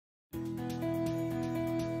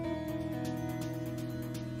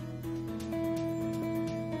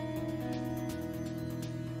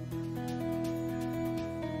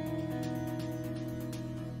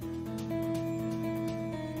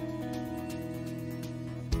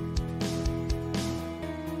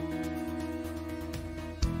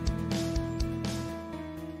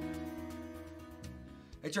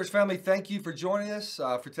Church family, thank you for joining us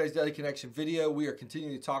for today's Daily Connection video. We are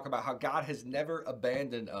continuing to talk about how God has never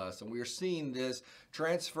abandoned us, and we are seeing this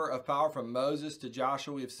transfer of power from Moses to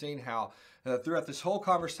Joshua. We have seen how throughout this whole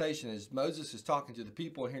conversation, as Moses is talking to the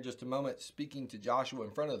people, and here in just a moment speaking to Joshua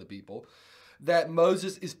in front of the people, that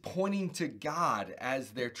Moses is pointing to God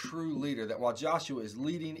as their true leader, that while Joshua is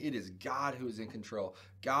leading, it is God who is in control,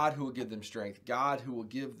 God who will give them strength, God who will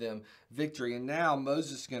give them victory. And now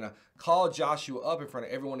Moses is going to call Joshua up in front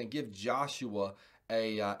of everyone and give Joshua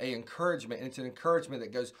a encouragement. And it's an encouragement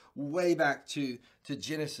that goes way back to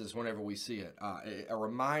Genesis whenever we see it, a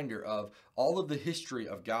reminder of all of the history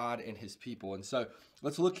of God and his people. And so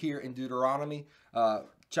let's look here in Deuteronomy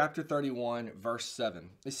chapter 31, verse 7.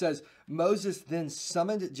 It says, Moses then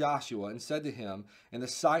summoned Joshua and said to him in the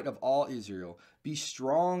sight of all Israel, "Be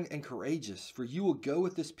strong and courageous, for you will go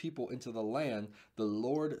with this people into the land the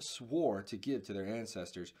Lord swore to give to their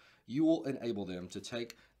ancestors. You will enable them to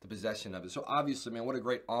take the possession of it." So obviously, man, what a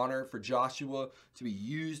great honor for Joshua to be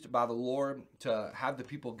used by the Lord to have the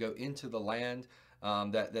people go into the land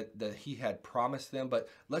that he had promised them. But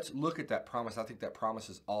let's look at that promise. I think that promise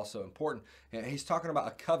is also important. And he's talking about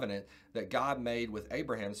a covenant that God made with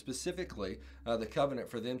Abraham, specifically the covenant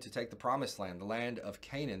for them to take the promised land, the land of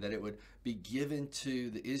Canaan, that it would be given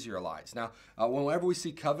to the Israelites. Now, whenever we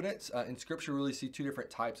see covenants in Scripture, we really see two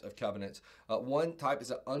different types of covenants. One type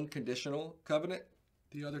is an unconditional covenant.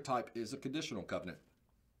 The other type is a conditional covenant.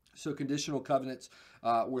 So conditional covenants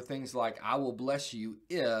were things like, I will bless you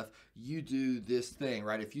if you do this thing,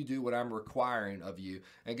 right? If you do what I'm requiring of you.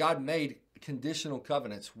 And God made conditional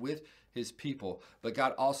covenants with his people, but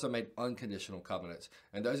God also made unconditional covenants.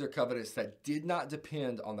 And those are covenants that did not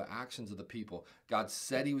depend on the actions of the people. God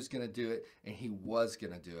said he was going to do it, and he was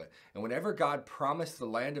going to do it. And whenever God promised the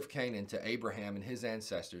land of Canaan to Abraham and his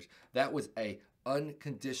ancestors, that was a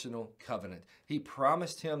unconditional covenant. He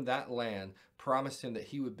promised him that land, promised him that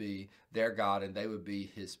he would be their God and they would be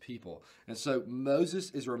his people. And so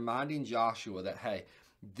Moses is reminding Joshua that, hey,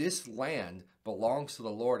 this land belongs to the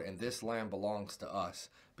Lord and this land belongs to us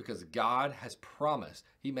because God has promised.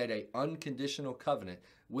 He made an unconditional covenant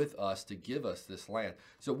with us to give us this land.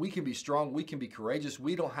 So we can be strong, we can be courageous.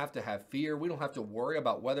 We don't have to have fear. We don't have to worry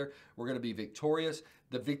about whether we're going to be victorious.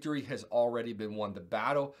 The victory has already been won. The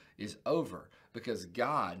battle is over because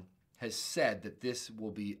God has said that this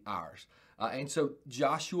will be ours. And so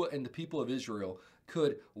Joshua and the people of Israel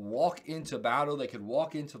could walk into battle. They could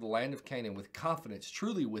walk into the land of Canaan with confidence,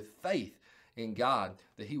 truly with faith in God,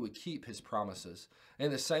 that he would keep his promises. In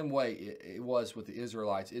the same way it was with the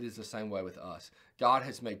Israelites, it is the same way with us. God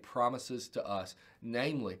has made promises to us,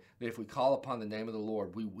 namely that if we call upon the name of the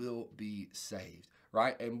Lord, we will be saved,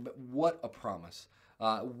 right? And what a promise.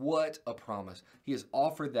 What a promise. He has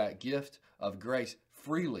offered that gift of grace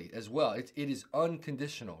freely as well. It is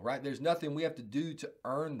unconditional, right? There's nothing we have to do to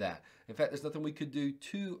earn that. In fact, there's nothing we could do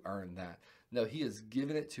to earn that. No, he has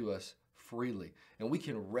given it to us freely. And we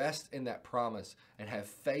can rest in that promise and have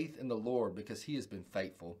faith in the Lord because he has been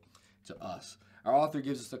faithful to us. Our author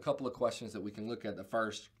gives us a couple of questions that we can look at. The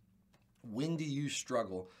first, when do you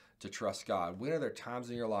struggle to trust God? When are there times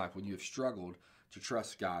in your life when you have struggled to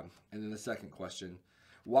trust God? And then the second question,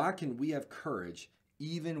 why can we have courage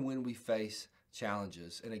even when we face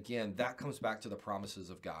challenges? And again, that comes back to the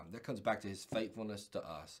promises of God. That comes back to his faithfulness to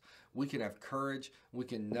us. We can have courage. We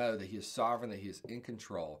can know that he is sovereign, that he is in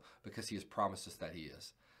control because he has promised us that he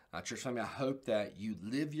is. Church family, I hope that you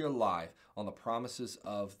live your life on the promises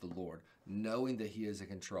of the Lord, knowing that he is in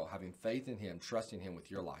control, having faith in him, trusting him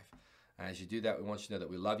with your life. And as you do that, we want you to know that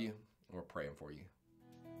we love you and we're praying for you.